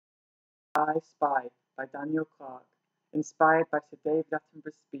I Spy by Daniel Clark, inspired by Sir David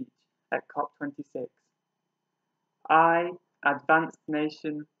Attenborough's speech at COP26. I, advanced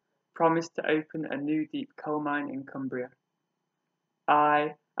nation, promise to open a new deep coal mine in Cumbria.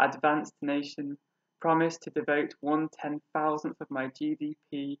 I, advanced nation, promise to devote 1/10,000th of my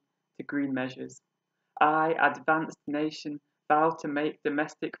GDP to green measures. I, advanced nation, vow to make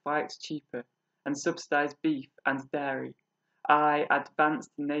domestic flights cheaper and subsidise beef and dairy. I,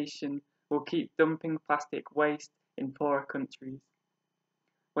 advanced nation, will keep dumping plastic waste in poorer countries.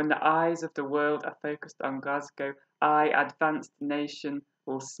 When the eyes of the world are focused on Glasgow, I, advanced nation,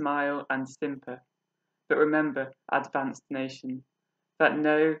 will smile and simper. But remember, advanced nation, that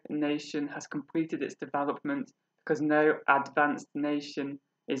no nation has completed its development because no advanced nation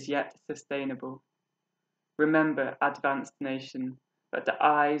is yet sustainable. Remember, advanced nation, that the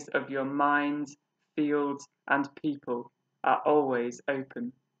eyes of your minds, fields, and people are always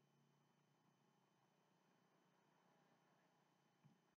open.